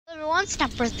everyone, Snap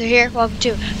Bertha here. Welcome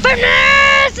to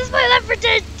Fitness! This is my Left 4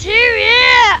 Dead 2,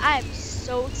 yeah! I'm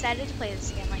so excited to play this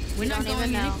again. Like, we're not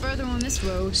going any further on this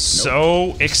road.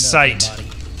 So excite.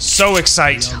 So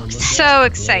excite. So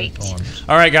excite.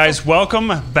 Alright guys,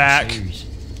 welcome back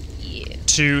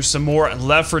to some more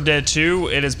Left 4 Dead 2.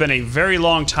 It has been a very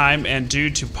long time, and due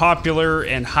to popular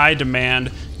and high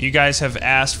demand, you guys have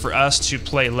asked for us to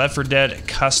play Left 4 Dead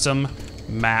custom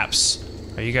maps.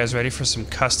 Are you guys ready for some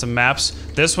custom maps?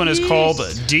 This one is called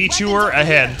Detour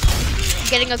Ahead. I'm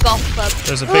getting a golf club.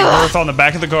 There's a Big Bertha on the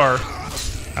back of the car.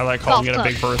 I like calling it a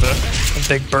Big Bertha. A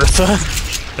Big Bertha?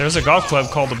 There's a golf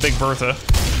club called the Big Bertha.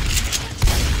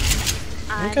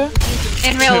 Okay.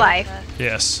 In real life.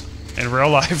 Yes. In real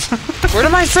life. Where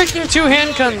did my freaking two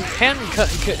handguns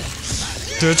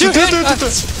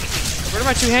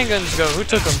go? Who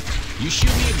took them? You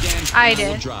shoot me again, I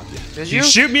did. Drop you. Did You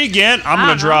shoot me again, I'm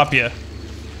gonna drop you.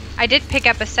 I did pick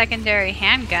up a secondary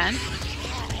handgun.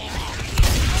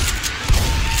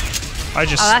 I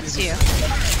just. Oh, that's you.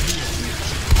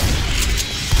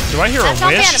 Do I hear a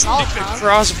witch?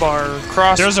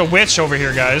 Crossbar. There's a witch over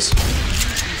here, guys.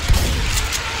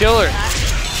 Kill her.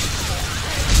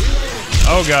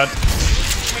 Oh god.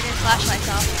 Turn your flashlights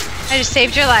off. I just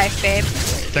saved your life, babe.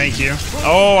 Thank you.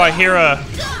 Oh, I hear a.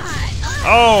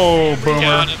 Oh,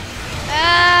 boomer.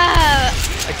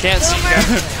 I can't see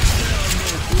you.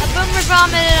 A boomer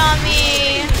vomited on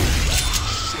me.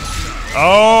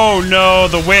 Oh no,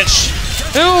 the witch.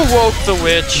 Who woke the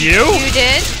witch? You? You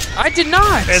did? I did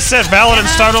not. It said Paladin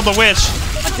startled the witch.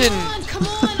 I didn't. Come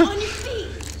on your feet.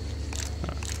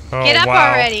 Oh, Get up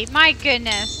wow. already. My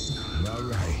goodness.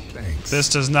 This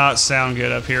does not sound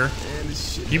good up here.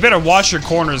 You better watch your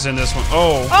corners in this one.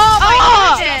 Oh. Oh my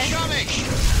goodness.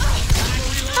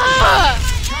 I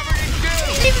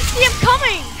didn't even see him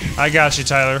coming. I got you,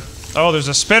 Tyler. Oh, there's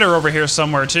a spitter over here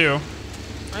somewhere, too.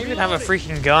 I even have a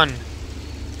freaking gun.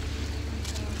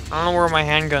 I don't know where my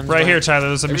handgun's Right went. here, Tyler.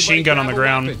 There's a machine gun on the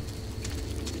ground.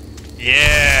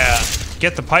 Yeah.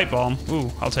 Get the pipe bomb.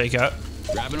 Ooh, I'll take that.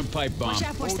 Grabbing a pipe bomb. Watch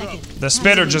out for a second. The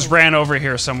spitter just ran over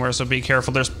here somewhere, so be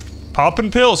careful. There's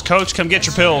popping pills. Coach, come get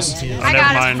your pills. Oh, I never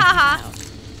got him. mind. Haha.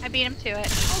 I beat him to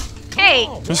it. Hey.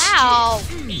 Ow.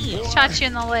 Shot you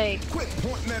in the leg. Quit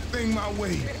pointing that thing my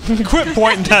way. Quit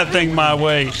pointing that thing my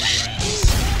way. Ooh,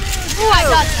 I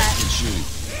got that.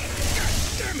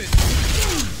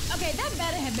 Okay, that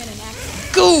better have been an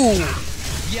accident. Go!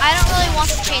 I don't really want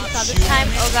the chainsaw this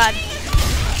time. Oh god.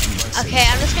 Okay,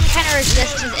 I'm just gonna kind of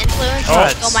resist his influence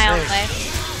and go my own way.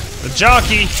 The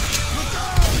jockey.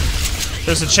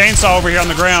 There's a chainsaw over here on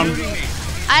the ground.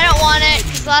 I don't want it,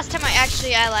 because last time I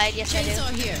lied. Yes, I do.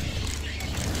 Chainsaw here.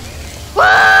 Woo!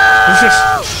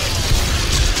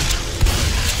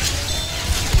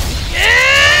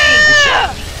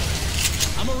 Yeah!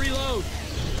 I'm a reload.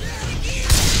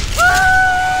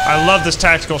 I love this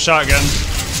tactical shotgun.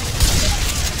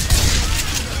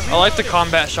 I like the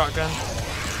combat shotgun.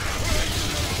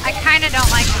 I kind of don't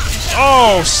like this.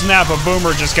 Oh, snap. A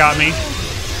boomer just got me.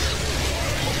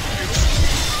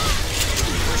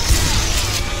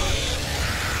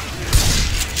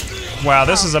 Wow,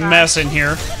 this is a mess in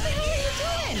here.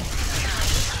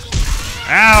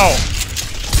 Ow!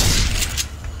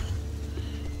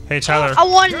 Hey, Tyler. I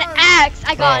want an axe.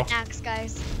 I got an axe,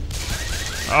 guys.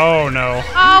 Oh, no.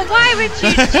 Oh, why would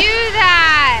you do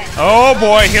that? Oh,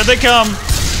 boy. Here they come.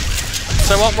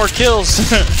 So I want more kills.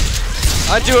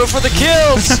 I do it for the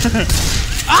kills.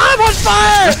 I'm on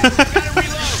fire!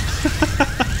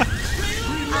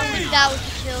 I think that was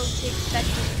the kill to expect.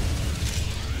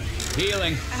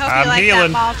 Healing. I hope I'm you like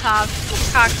healing. that Molotov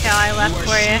cocktail I left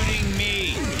for you. Shooting me.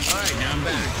 All right, now I'm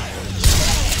back.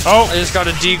 Oh, I just got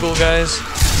a deagle, guys.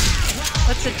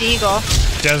 What's a deagle?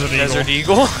 Desert Eagle. Desert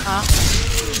Eagle.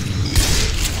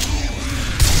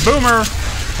 Boomer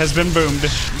has been boomed. We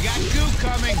got goo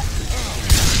coming.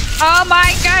 Oh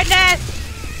my goodness!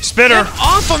 Spitter. Get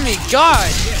off of me,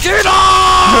 God! Get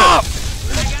off!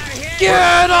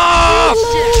 Get off!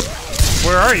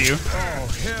 Where are you?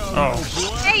 Oh.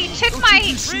 Hey, you took my...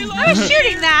 I was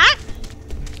shooting that!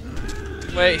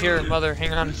 Wait, here, mother,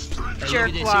 hang on.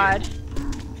 Jerkwad.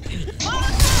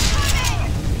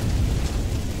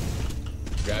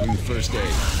 Grabbing the first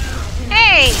aid.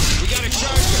 Hey! We got a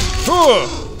charger.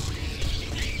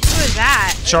 Who is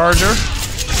that? Charger.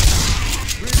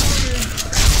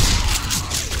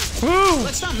 Woo!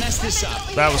 Let's not mess this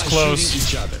up. That was close. Shooting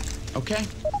each other. Okay.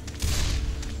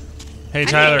 Hey, I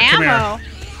Tyler, need come ammo. here.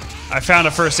 I found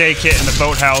a first aid kit in the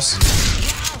boathouse.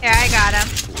 Yeah, I got him.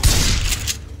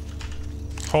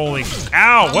 Holy.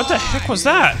 Ow, what the heck was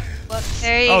that?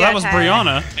 There you go, Oh, that was Tyler.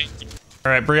 Brianna.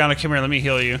 Alright, Brianna, come here. Let me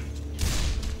heal you.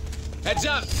 Heads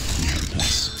up.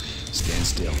 Nice. Stand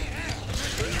still.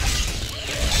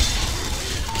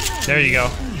 There you go.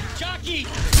 Thank you.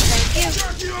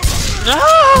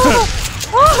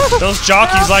 Those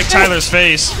jockeys like Tyler's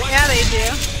face. Yeah, they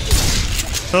do.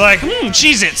 They're like,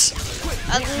 Cheez-Its.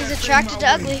 Ugly's attracted to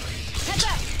ugly.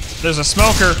 There's a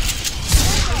smoker.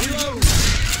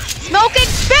 Smoking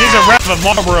He's a rep of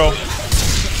Marlboro.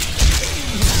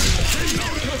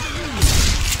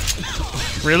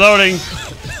 Reloading.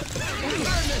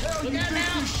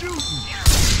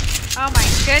 Oh my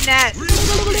goodness.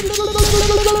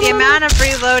 The amount of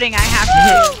reloading I have to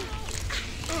do.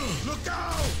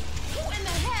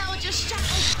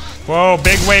 Whoa,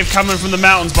 big wave coming from the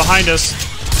mountains behind us.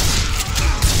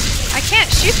 I can't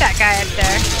shoot that guy up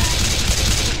there.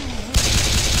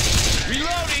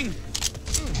 Reloading.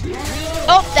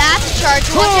 Oh, that's a charge.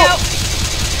 Watch out.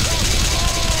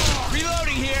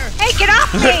 Reloading here. Hey, get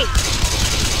off me!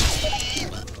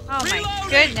 Oh my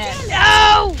goodness.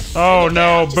 No! Oh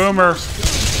no, Boomer.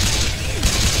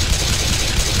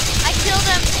 I killed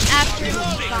him after he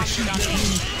got me.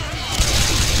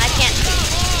 I can't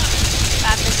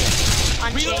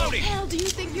What the hell do you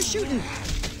think you're shooting?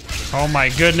 Oh my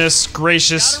goodness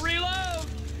gracious.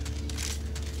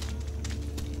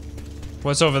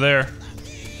 What's over there?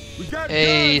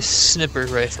 A sniper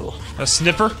rifle. A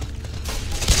snipper?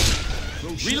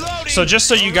 Reloading. So just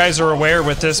so you guys are aware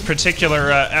with this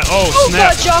particular, oh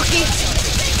snap. jockey.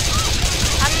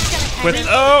 I'm just gonna kind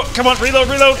of Come on, reload.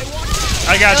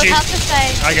 I got you. Have to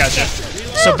say. I got you.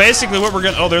 So basically what we're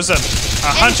gonna, oh there's a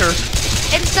hunter.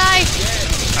 Inside.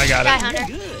 I got Guy it. hunter.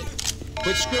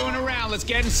 Quit screwing around. Let's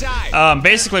get inside.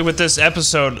 Basically with this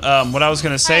episode, what I was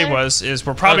gonna say is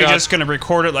we're probably God. just gonna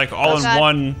record it like all in God.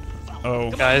 one. Oh,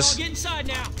 Guys. Get inside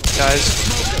now. Guys.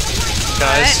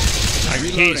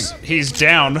 he's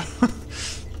down.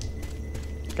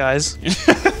 Guys.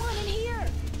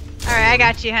 Alright, I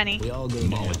got you, honey.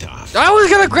 Molotov. I was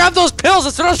gonna grab those pills,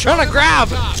 that's what I was trying to grab!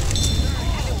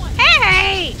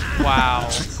 Hey! Wow.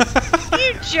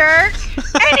 You jerk!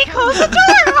 And he closed the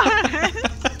door on us!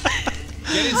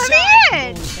 Get Let inside. me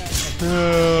in!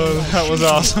 That was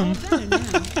awesome.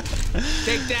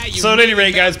 Take that, you So at any rate,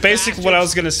 moving guys, back basically what I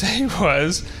was bastards. gonna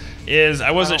say is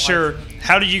I wasn't sure.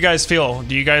 How do you guys feel?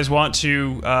 Do you guys want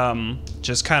to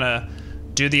just kind of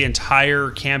do the entire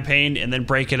campaign and then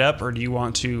break it up, or do you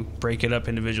want to break it up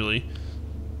individually?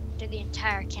 Do the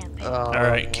entire campaign. All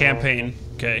right, campaign.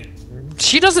 Okay.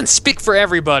 She doesn't speak for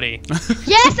everybody.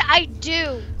 Yes, I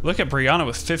do. Look at Brianna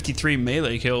with 53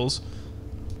 melee kills.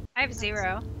 I have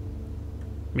 0.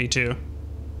 Me too.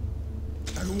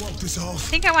 I can walk this off. I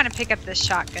think I want to pick up this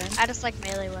shotgun. I just like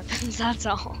melee weapons. That's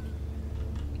all. All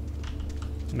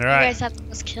You right. guys have the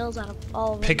most kills out of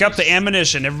all of Pick up the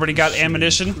ammunition. Everybody got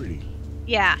ammunition?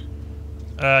 Yeah.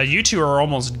 You two are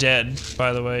almost dead,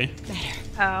 by the way.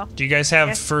 Oh. Do you guys have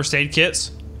Yes. first aid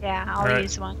kits? Yeah, I'll Alright.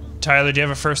 use one. Tyler, do you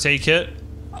have a first aid kit?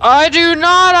 I do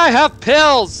not, I have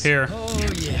pills! Here. Oh,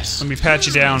 yes. Let me pat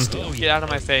you down. Get out of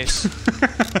my face.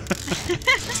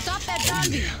 Stop that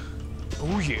zombie.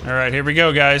 Oh yeah. All right, here we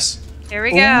go, guys. Here we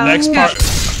go. Next Go. part.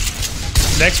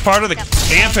 Next part of the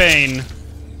campaign.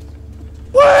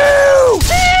 Woo!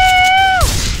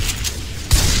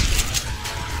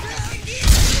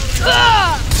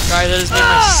 Guys, that just made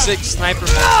my 6th sniper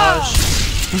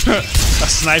montage. A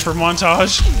sniper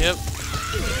montage. Yep.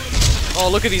 Oh,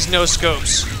 look at these no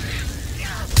scopes.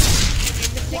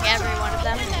 Missing every one of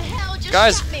them.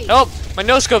 Guys, help! My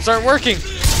no scopes aren't working.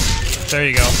 There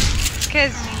you go.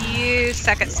 Because you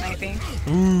suck at sniping.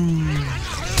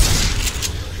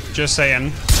 Just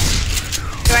saying.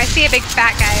 Do I see a big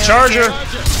fat guy over Charger. here?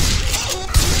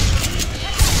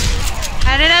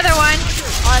 And another one.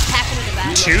 I'll attack him in the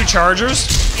back. 2 chargers.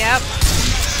 Yep.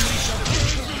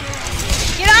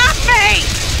 Get off me!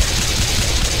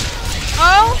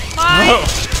 Oh my Whoa.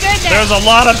 goodness. There's a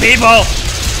lot of people.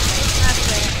 That's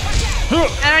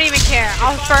it. I don't even care.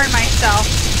 I'll burn myself.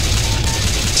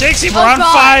 Dixie, we're Oh, on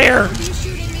God. fire.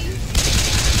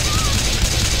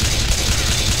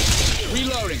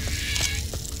 Reloading.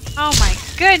 Oh my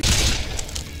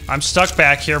goodness. I'm stuck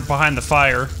back here behind the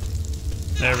fire.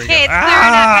 There we go. Hey, it's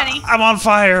clearing up, honey. I'm on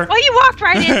fire. Well, you walked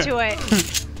right into it.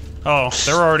 Oh,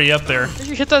 they're already up there. Did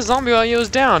you hit that zombie while he was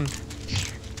down?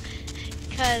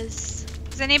 Because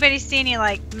Does anybody see any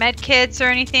like med kits or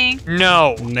anything?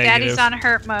 No. Negative. Daddy's on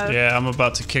hurt mode. Yeah, I'm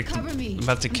about to kick. Cover me. I'm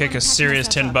about to kick a serious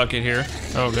tin bucket here.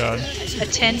 Oh God. A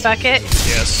tin bucket.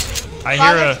 Yes. I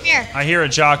Father, come here. hear a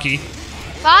jockey.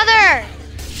 Father!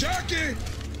 Jockey!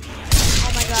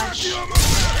 Oh my gosh.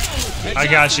 I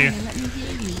got you.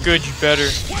 Good, you better.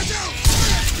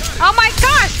 Oh my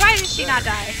gosh! Why did she not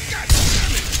die?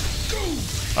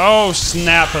 Oh,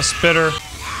 snap, a spitter.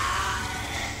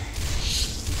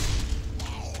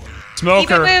 Smoker.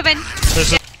 Keep it moving.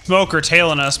 There's a smoker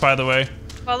tailing us, by the way.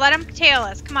 Well, let him tail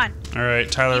us. Come on. All right,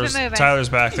 Tyler's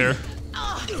back there.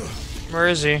 Where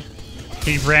is he?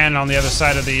 He ran on the other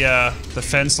side of the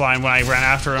fence line when I ran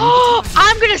after him. Oh,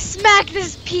 I'm gonna smack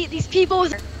these people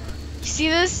with. You see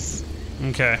this?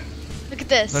 Okay. Look at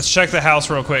this. Let's check the house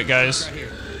real quick, guys.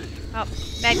 Oh,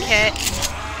 med kit.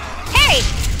 Hey!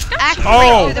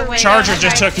 Oh, Charger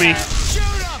just took me.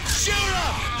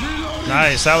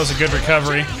 Nice, that was a good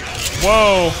recovery.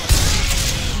 Whoa.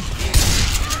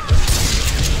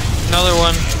 Another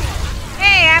one.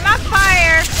 Hey, I'm on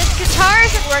fire. This guitar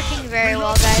isn't working very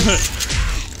well, guys.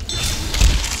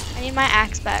 I need my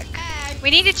axe back. We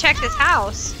need to check this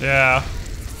house. Yeah.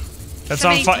 It's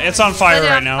on fire Lit it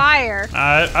right on now. Fire.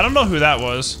 I don't know who that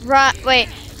was. Run. Wait,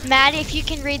 Maddie, if you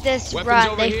can read this, Weapons run.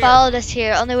 over They here. followed us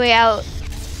here. Only way out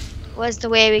was the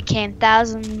way we came.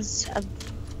 Thousands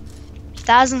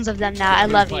of them now. I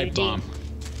love you, Dean.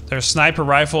 There's sniper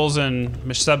rifles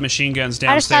and submachine guns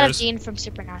I just thought of downstairs. Dean from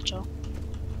Supernatural.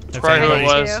 If Probably who it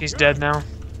anybody- was. He's dead now.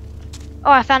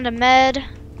 Oh, I found a med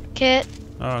kit.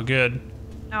 Oh, good.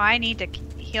 No, I need to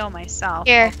heal myself.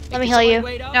 Here, let me heal you.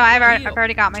 No, I've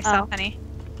already got myself, honey.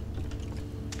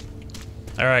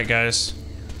 All right, guys.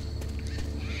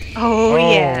 Oh,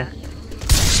 yeah.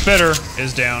 Spitter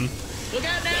is down.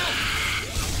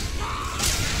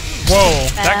 Whoa,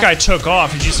 that guy took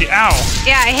off. Did you see? Ow.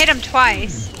 Yeah, I hit him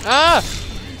twice. Ah!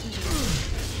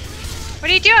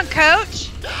 What are you doing, Coach?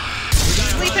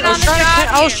 Sleeping on the job?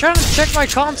 I was trying to check my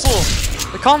console.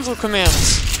 The console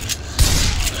commands.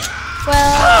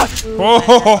 Well,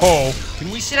 Whoa.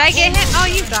 Did I get him? Oh,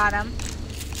 you got him.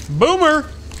 Boomer.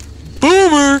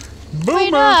 Boomer! wait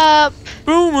Boomer. up.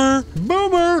 Boomer!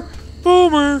 Boomer.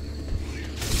 Boomer!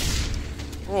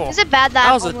 Oh, Is it bad that That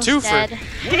I'm was a almost twofer. dead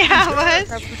Yeah, it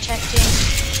was. for protecting?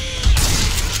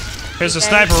 Here's a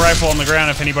sniper rifle on the ground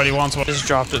if anybody wants one. just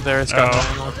dropped it there. It's got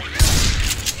ammo.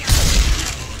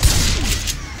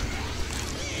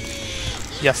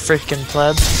 Ya freaking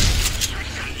pleb.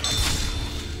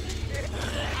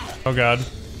 Oh, God.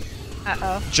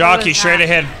 Uh-oh. Jockey What was straight that?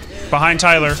 ahead. Behind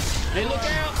Tyler.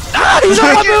 Ah! He's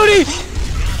on my booty!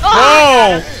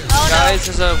 Whoa. Guys,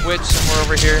 there's a witch somewhere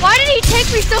over here. Why did he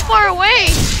take me so far away?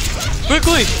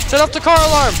 Quickly! Set up the car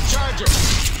alarm!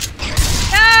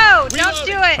 No! Don't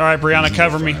do it! All right, Brianna,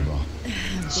 cover me.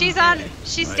 She's down.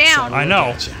 I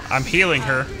know. I'm healing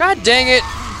her. God dang it!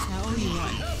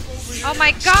 Oh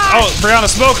my god! Oh, Brianna,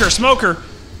 smoker.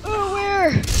 Oh,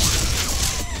 where?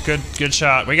 Good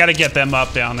shot. We got to get them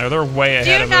up down there. They're way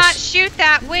ahead Do of not us. shoot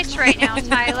that witch right now,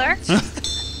 Tyler.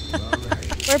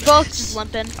 We're both just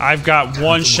limping. I've got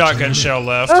one shotgun shell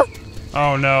left.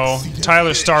 Oh no.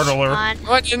 Tyler startled her. On.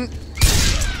 What in?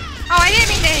 Oh, I didn't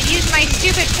mean to use my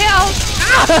stupid pills.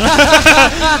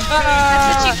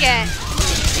 That's what you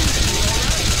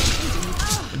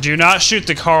get. Do not shoot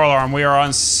the car alarm. We are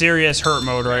on serious hurt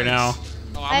mode right now.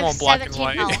 Oh, I I'm have on black and 17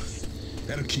 white. health.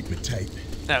 That'll keep me tight.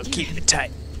 Now keep it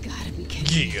tight.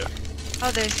 Yeah.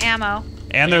 Oh, there's ammo.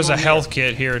 And there's a health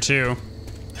kit here too.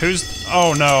 Who's...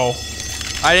 Oh no.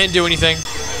 I didn't do anything.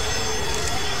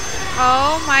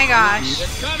 Oh my gosh.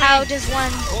 How does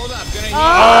one...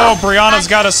 Oh, Brianna's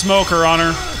got a smoker on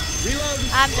her.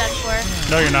 I'm done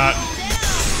for. No, you're not.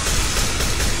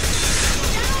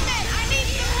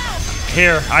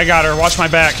 Here, I got her. Watch my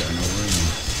back.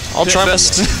 I'll try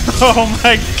best. Oh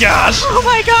my gosh. Oh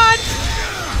my god.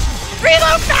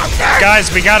 Reload faster!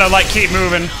 Guys, we gotta like keep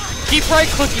moving. Keep right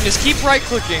clicking. Just keep right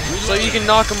clicking so you can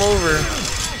knock him over.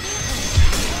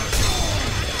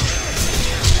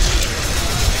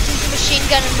 Use the machine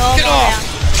gun and mow Get them all down.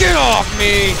 off! Get off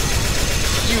me!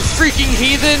 You freaking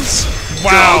heathens!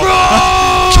 Wow.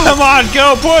 Go! Come on,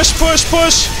 go. Push.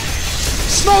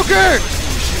 Smoker!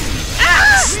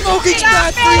 Smoking's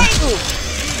bad for you!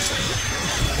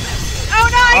 Oh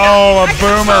no! Oh, a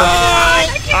boomer.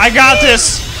 I got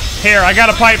this. Here, I got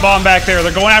a pipe bomb back there.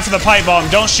 They're going after the pipe bomb.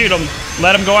 Don't shoot them.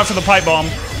 Let them go after the pipe bomb.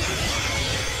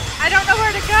 I don't know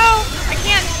where to go. I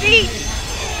can't see.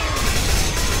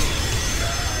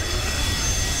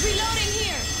 Reloading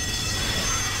here.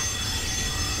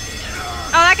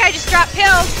 Oh, that guy just dropped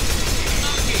pills.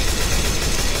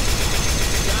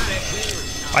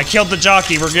 I killed the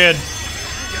jockey. We're good.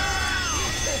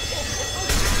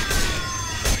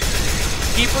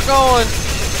 Keep her going.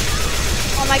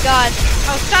 Oh my god.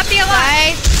 Oh, stop the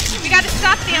alarm. We gotta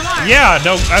stop the alarm. Yeah,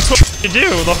 no, that's what you do.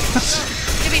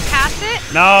 Did we pass it?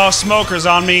 No, smoker's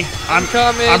on me. I'm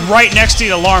coming. I'm right next to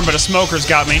the alarm, but a smoker's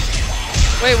got me.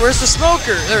 Wait, where's the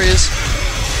smoker? There he is.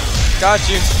 Got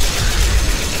you.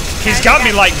 He's got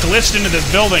me like glitched into this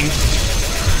building.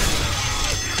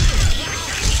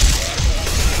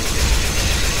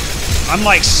 I'm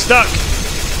like stuck.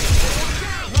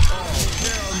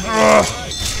 Ugh.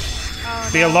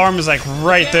 The alarm is like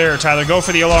right there, Tyler. Go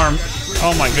for the alarm.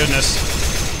 Oh my goodness.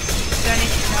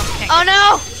 Oh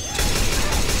no!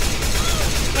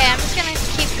 Okay, I'm just gonna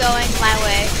keep going my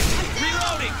way.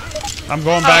 I'm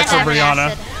going back for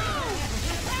Brianna.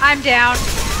 I'm down.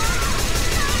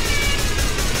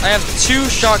 I have 2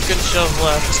 shotgun shells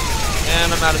left,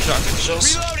 and I'm out of shotgun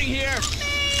shells. Reloading here.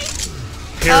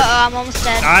 Here. Uh-oh, I'm almost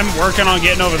dead. I'm working on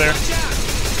getting over there.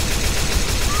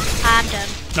 I'm done.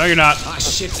 No, you're not. Ah,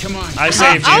 shit, come on. I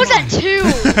saved you. I was at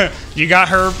 2. You got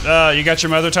her. You got your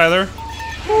mother, Tyler.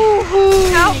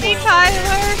 Help me,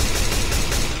 Tyler.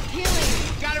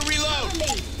 Gotta reload.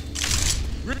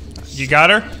 You got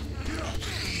her.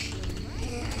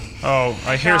 Oh,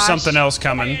 I hear Gosh. something else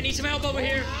coming. I need some help over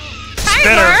here.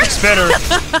 Tyler, Spitter.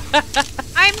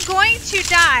 I'm going to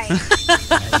die.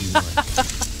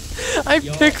 I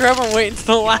pick her up and wait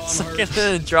until the last second and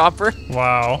then drop her.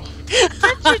 Wow.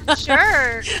 Such a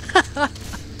jerk. I'm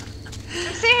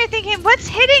sitting here thinking, what's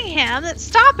hitting him that's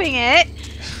stopping it?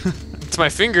 It's my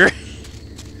finger.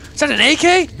 Is that an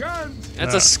AK?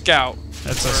 That's No. a scout.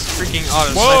 That's Or a a. freaking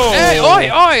auto. Whoa! Hey, oi,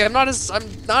 oi! I'm not a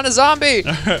zombie.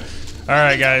 All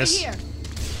right, guys.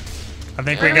 I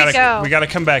think Where do we go? we gotta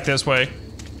come back this way.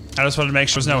 I just wanted to make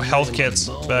sure there's no health kits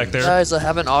back there. Guys, I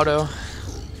have an auto.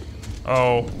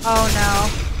 Oh. Oh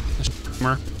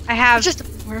no. I have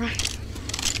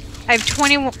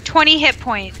 20 hit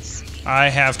points. I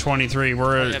have 23. I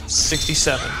We're. have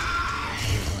 67.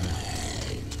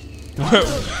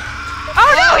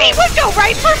 Oh no, he would go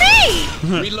right for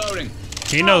me! Reloading.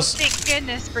 He knows. Oh, thank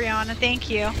goodness, Brianna. Thank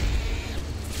you.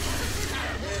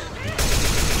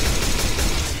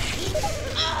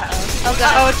 Oh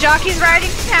god. Oh, Jockey's riding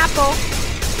Snapple.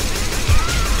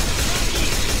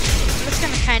 I'm just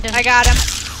gonna kind of. I got him.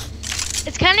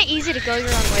 It's kind of easy to go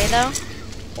your own way though.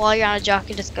 While you're on a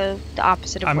jockey, just go the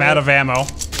opposite of I'm way. out of ammo.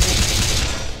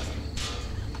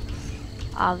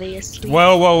 Obviously.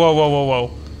 Whoa, whoa, whoa, whoa, whoa,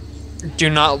 whoa. Do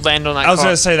not land on that I was car.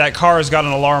 gonna say that car has got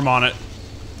an alarm on it.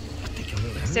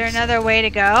 Is there another way to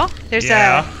go? There's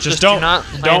Yeah. a. Just do don't not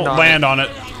don't land on land on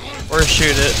it. Or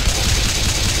shoot it.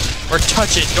 Or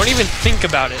touch it. Don't even think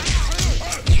about it.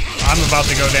 I'm about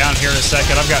to go down here in a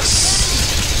second. I've got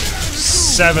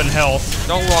 7 health.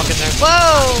 Don't walk in there.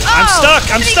 Whoa! I'm stuck.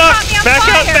 I'm somebody stuck. caught me on Back up.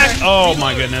 fire. Back. Oh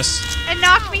my goodness. It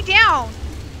knocked me down.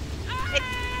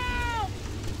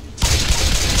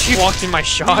 She walked in my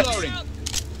shot. Reloading.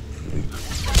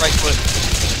 Right foot.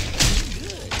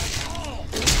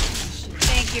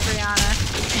 Thank you, Brianna.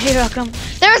 You're welcome.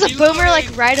 There was a boomer like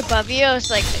right above you. I was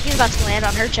like, he's about to land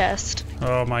on her chest.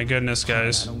 Oh my goodness,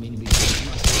 guys.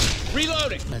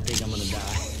 Reloading.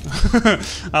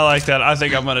 I like that. I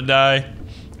think I'm gonna die.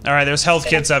 All right, there's health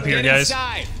kits up here, Get guys.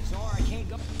 inside.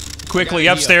 Quickly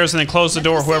upstairs and then close the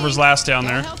door. Whoever's last down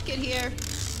there. Help get here.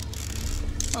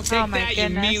 Oh, take my that,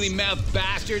 goodness. you mealy-mouthed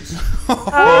bastards.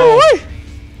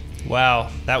 Wow,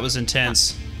 that was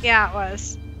intense. Yeah, it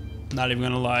was. Not even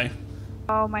gonna lie.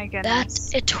 Oh my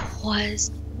goodness. It was.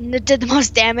 It did the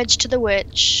most damage to the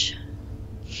witch.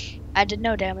 I did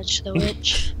no damage to the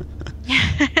witch.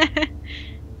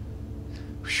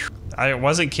 I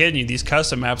wasn't kidding you. These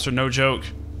custom maps are no joke.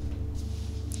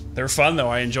 They're fun though.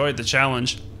 I enjoyed the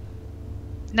challenge.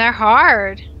 They're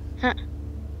hard.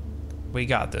 We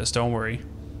got this. Don't worry.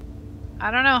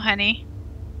 I don't know, honey.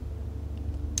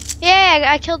 Yeah,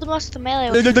 I killed the most of the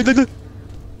melee.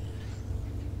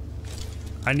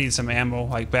 I need some ammo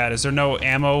like bad. Is there no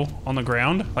ammo on the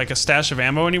ground? Like a stash of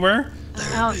ammo anywhere?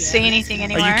 I don't see anything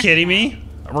anywhere. Are you kidding me?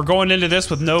 We're going into this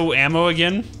with no ammo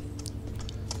again?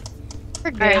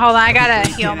 We're good. Alright, hold on. I gotta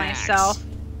heal myself.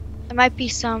 There might be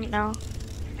some. No.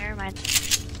 Never mind.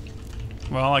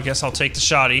 Well, I guess I'll take the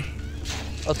shotty.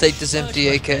 I'll take this empty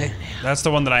AK. That's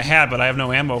the one that I had, but I have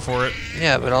no ammo for it.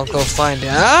 Yeah, but I'll go find it.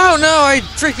 Oh no, I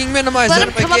freaking minimized Let that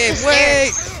him in come my up game. the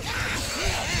Wait!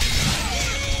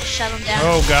 Shut him down.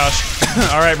 Oh gosh.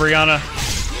 All right, Brianna.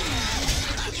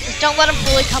 Just don't let him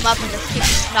fully come up and just keep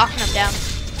knocking him down.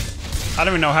 I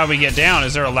don't even know how we get down.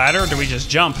 Is there a ladder or do we just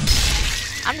jump?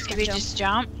 I'm just Did gonna we jump. just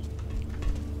jump?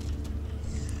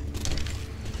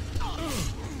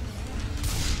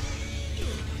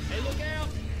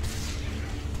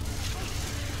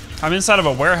 I'm inside of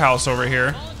a warehouse over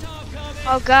here.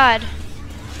 Oh god.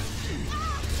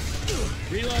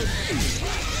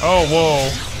 Oh,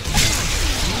 whoa.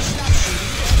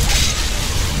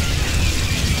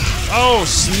 Oh,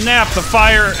 snap, the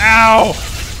fire. Ow.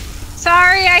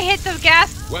 Sorry, I hit the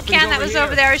gas Weapons Can that was here.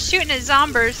 over there. I was shooting at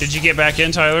zombies. Did you get back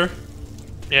in, Tyler?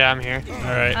 Yeah, I'm here. All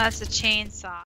right. Oh, that's a chainsaw.